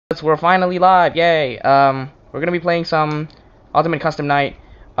We're finally live, yay! We're gonna be playing some Ultimate Custom Night.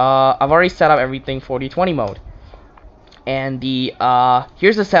 I've already set up everything for the 20 mode. And the,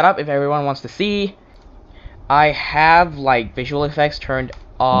 here's the setup if everyone wants to see. I have, like, visual effects turned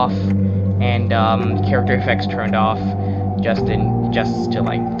off and, character effects turned off just to,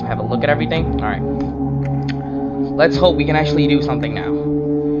 like, have a look at everything. Alright. Let's hope we can actually do something now.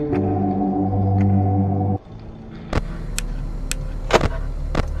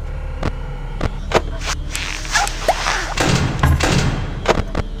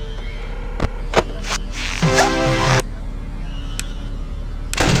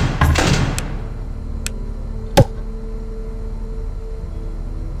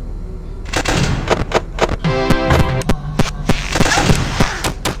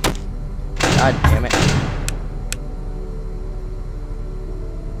 God damn it.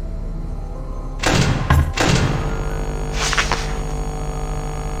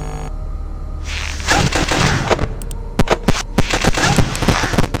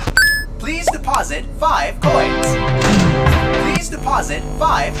 Please deposit 5 coins. Please deposit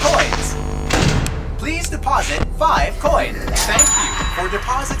 5 coins. Please deposit 5 coins. Thank you for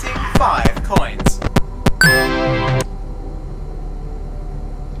depositing 5 coins.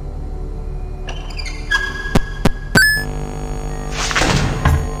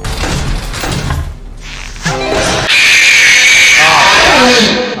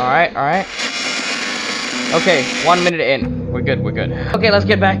 Alright. Okay, 1 minute in. We're good. Okay, let's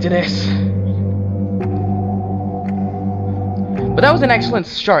get back to this. But that was an excellent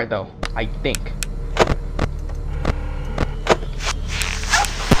start, though, I think.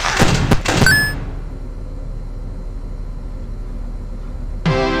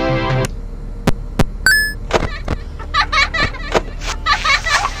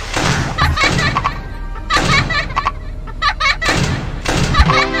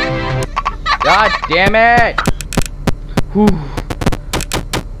 God damn it! Whew.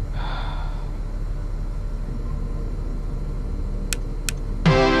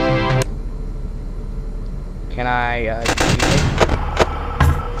 Can I,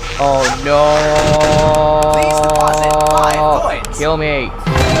 Oh no! Please deposit 5 coins. Kill me!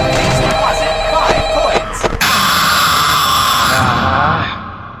 Please deposit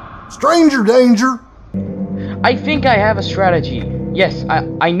 5 coins. Stranger danger! I think I have a strategy. Yes,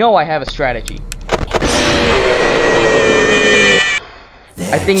 I know I have a strategy.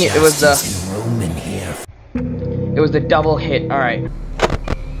 I think it was the double hit. All right.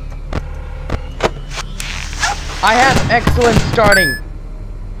 I have excellent starting.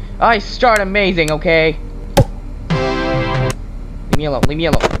 I start amazing. Okay. Leave me alone.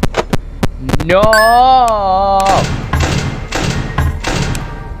 No.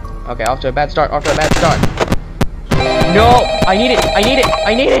 Okay, off to a bad start. No! I need it!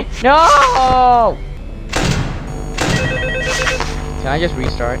 No! Can I just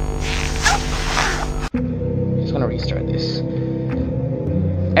restart? I'm just gonna restart this.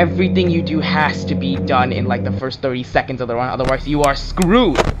 Everything you do has to be done in like the first 30 seconds of the run, otherwise you are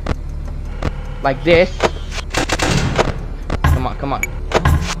screwed! Like this. Come on.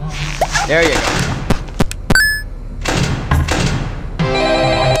 There you go.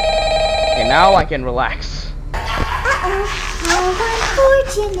 Okay, now I can relax. How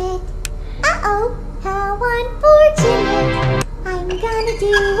unfortunate. How unfortunate. I'm gonna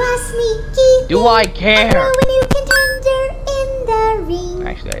do a sneaky Do I care? throw a new contender in the ring.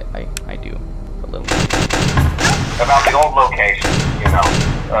 Actually, I do a little. About the old location, you know.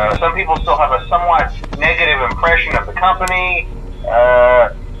 Some people still have a somewhat negative impression of the company.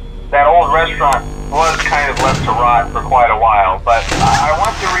 That old restaurant was kind of left to rot for quite a while, but I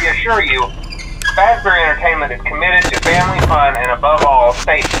want to reassure you, Fazbear Entertainment is committed to family fun and, above all,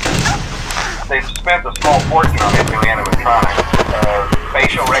 safety. They've spent a small fortune on these new animatronics.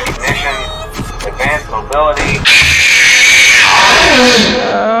 Facial recognition, advanced mobility.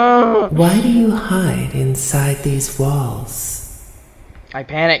 Why do you hide inside these walls? I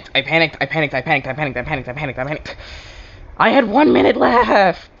panicked. I had 1 minute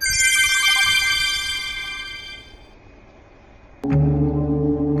left.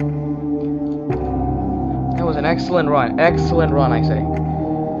 That was an excellent run. I say.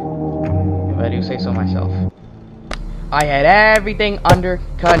 If I do say so myself. I had everything under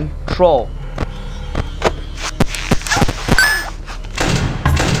control.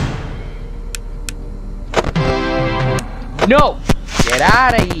 No! Get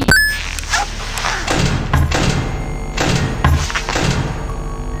out of here!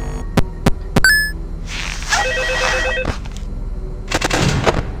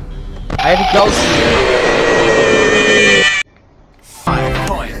 I have to go here. 5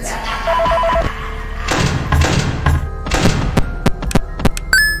 coins.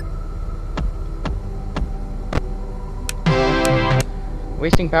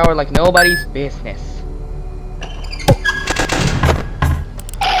 Wasting power like nobody's business.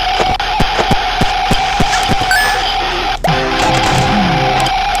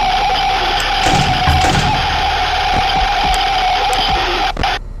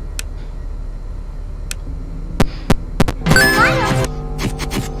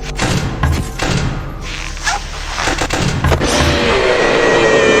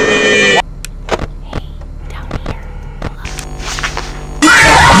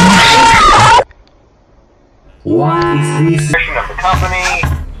 What is this? Of the company.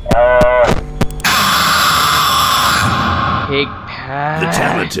 Pig pad. The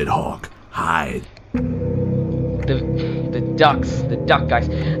talented hawk. Hide. The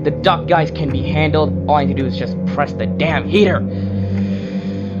duck guys can be handled. All I need to do is just press the damn heater.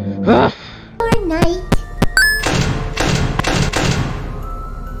 Ugh. Or night.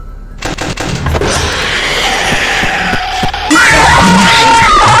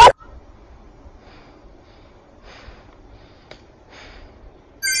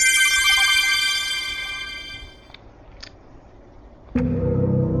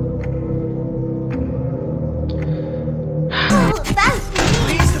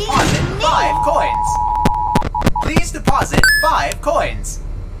 Please deposit 5 coins. Please deposit 5 coins.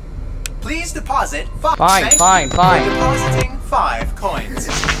 Please deposit 5. Fine, Thank fine, you fine. For depositing 5 coins.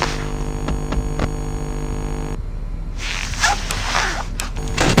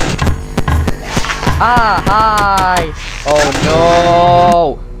 Ah, hi. Oh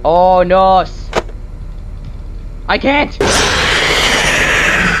no. Oh no. I can't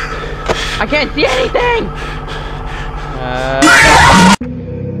see anything.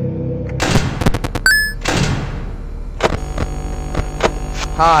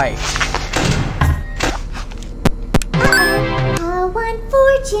 Hi. How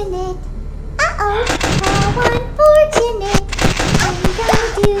unfortunate. Uh-oh, how unfortunate. I'm gonna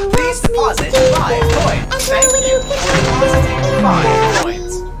do Please a deposit sneaky 5 thing coins. and Thank throw a you new for contender depositing in 5 the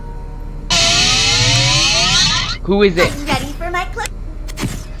coins. ring. Who is it? I'm ready for my clip.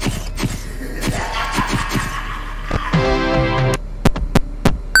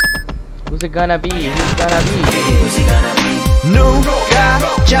 Who's it gonna be? Who's gonna be?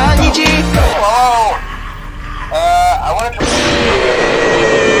 Hello. I wanted to.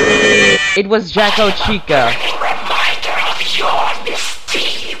 It was Jacko Chica.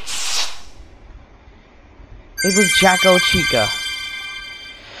 It was Jacko Chica.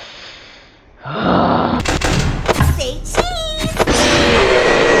 Say cheese.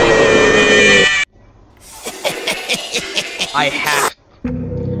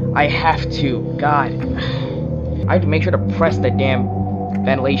 I have to. God. I have to make sure to press the damn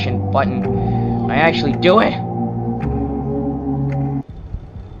ventilation button. I actually do it.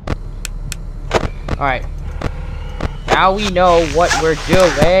 Alright. Now we know what we're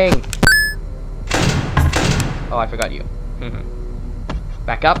doing. Oh, I forgot you.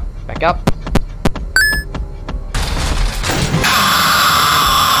 Back up. Back up.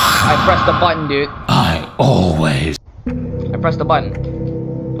 I pressed the button, dude. I always. I pressed the button.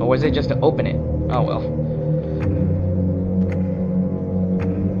 Or was it just to open it? Oh well.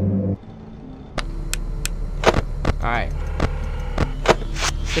 Alright.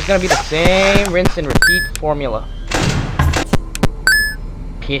 It's gonna be the same rinse and repeat formula.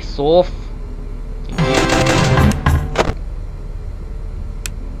 Piss off.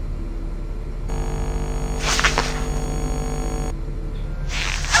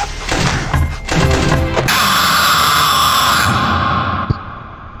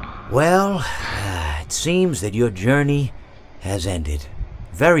 Well, it seems that your journey has ended.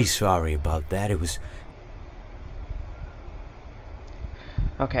 Very sorry about that. It was...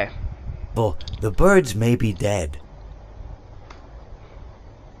 Okay. Well, the birds may be dead.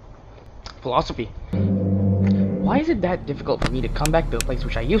 Philosophy. Why is it that difficult for me to come back to a place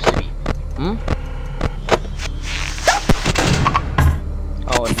which I used to be?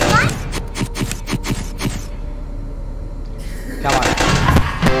 Oh no. Come on.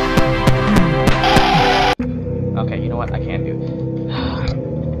 Okay, you know what? I can't do it.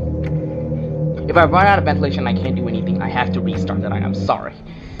 If I run out of ventilation, I can't do anything. I have to restart that. I'm sorry.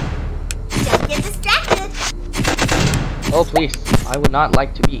 Don't get distracted. Oh, please. I would not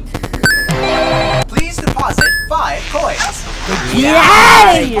like to be. Please deposit 5 coins. Get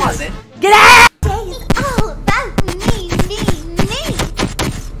out of Deposit. Get out! Day is all about me.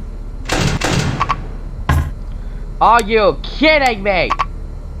 Are you kidding me?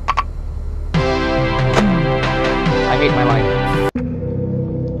 I hate my life.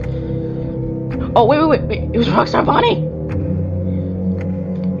 Oh, wait. It was Rockstar Bonnie!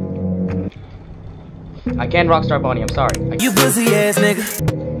 I can't Rockstar Bonnie, I'm sorry. You pussy ass nigga.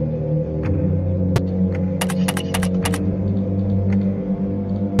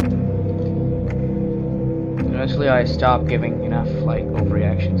 Eventually I stopped giving enough, like,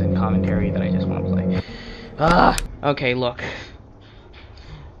 overreactions and commentary that I just want to play. Okay, look.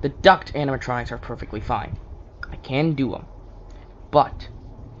 The duct animatronics are perfectly fine. I can do them. But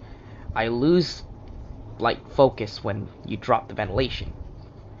I lose, like, focus when you drop the ventilation.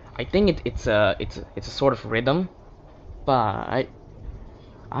 I think it's a sort of rhythm, but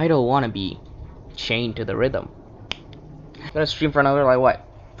I don't want to be chained to the rhythm. I'm gonna stream for another, like, what,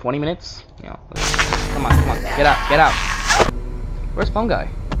 20 minutes? You know, come on, get out. Where's Phone Guy?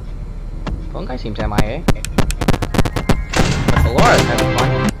 Phone Guy seems MIA. But Laura's having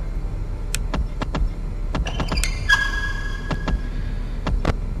fun.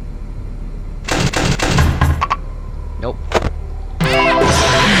 Nope.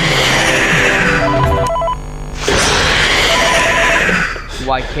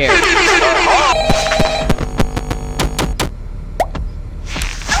 Do I care?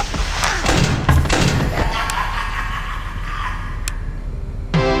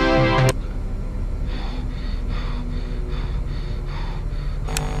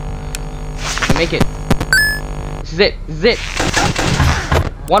 Make it. This is it.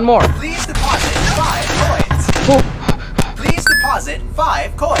 One more. Please deposit 5 coins. Please deposit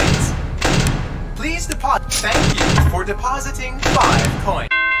 5 coins. Please deposit. Thank you for depositing 5 coins.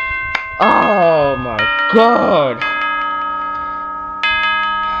 Oh my god.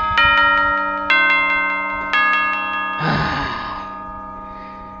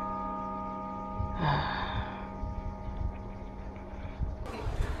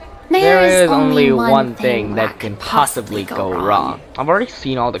 There is only one thing that can possibly go wrong. I've already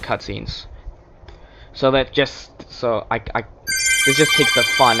seen all the cutscenes, so that this just takes the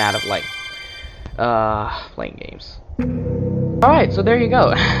fun out of, like, playing games. All right, so there you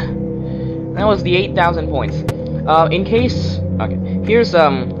go. That was the 8,000 points. In case, okay, here's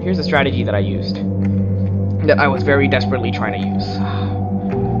a strategy that I used, that I was very desperately trying to use.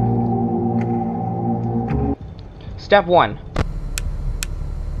 Step 1.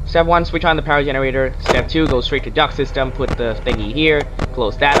 Step 1, switch on the power generator. Step 2, go straight to duct system, put the thingy here,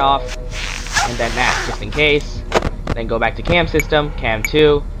 close that off, and then mask just in case. Then go back to cam system, cam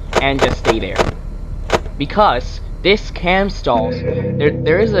 2, and just stay there. Because this cam stalls.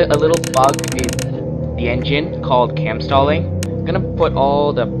 There is a little bug in the engine called cam stalling. I'm gonna put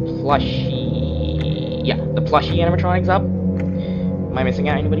all the plushie animatronics up. Am I missing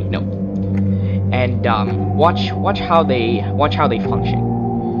out anybody? No. And watch how they function.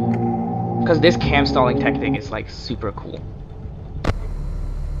 Because this cam stalling tactic is, like, super cool.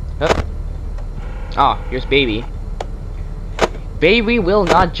 Here's Baby. Baby will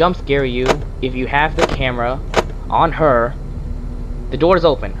not jump scare you if you have the camera on her. The door's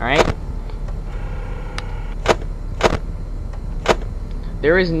open, alright?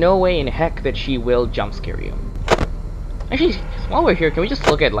 There is no way in heck that she will jump scare you. Actually, while we're here, can we just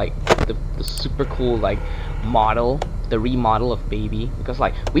look at, like, the super cool, like, model, the remodel of Baby? Because,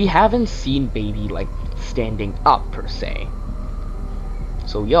 like, we haven't seen Baby, like, standing up per se.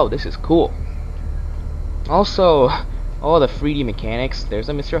 So, yo, this is cool. Also, all the 3D mechanics. There's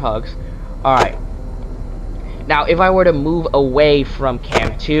a Mr. Hugs. Alright. Now, if I were to move away from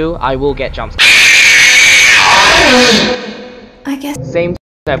Cam 2, I will get jump scared. I guess. Same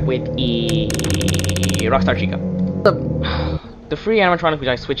step with Rockstar Chica. The free animatronics which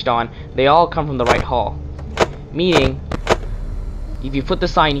I switched on, they all come from the right hall. Meaning, if you put the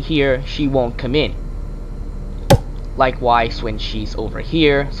sign here, she won't come in. Likewise, when she's over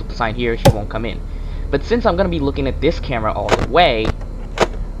here, so the sign here, she won't come in. But since I'm gonna be looking at this camera all the way,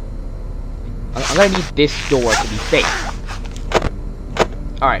 I'm gonna need this door to be safe.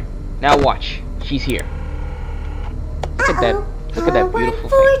 Alright, now watch. She's here. Look at that. Look at that beautiful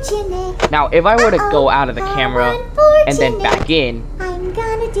thing. Now, if I were to go out of the camera and then back in, I'm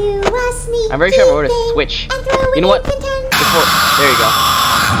very sure if I were to switch. You know what? There you go.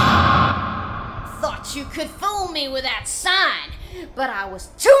 Thought you could fool me with that sign, but I was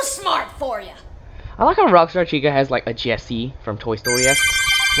too smart for you. I like how Rockstar Chica has, like, a Jessie from Toy Story-esque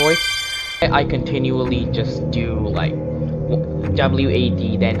voice. I continually just do, like,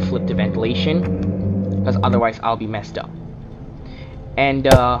 WAD then flip to ventilation, because otherwise I'll be messed up. And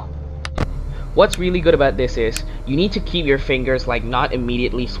what's really good about this is you need to keep your fingers, like, not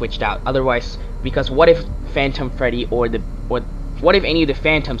immediately switched out. Otherwise, because what if Phantom Freddy or what if any of the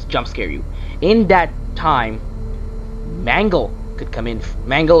Phantoms jump scare you? In that time, Mangle could come in.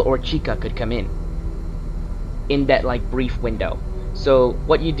 Mangle or Chica could come in that, like, brief window. So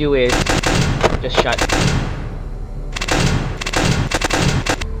what you do is just shut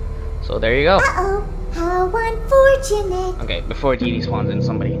So there you go. Uh-oh, how unfortunate. Okay, before DD spawns in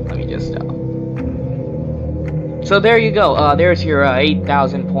somebody, let me just So there you go. There's your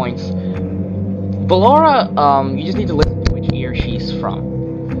 8,000 points. Ballora, you just need to listen to which ear she's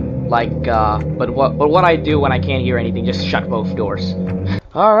from. Like, but what I do when I can't hear anything, just shut both doors.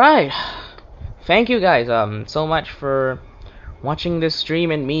 All right. Thank you guys so much for watching this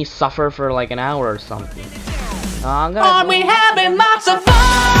stream and me suffer for like an hour or something. I'm gonna. Are we having lots of fun?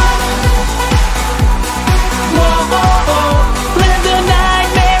 Whoa, whoa.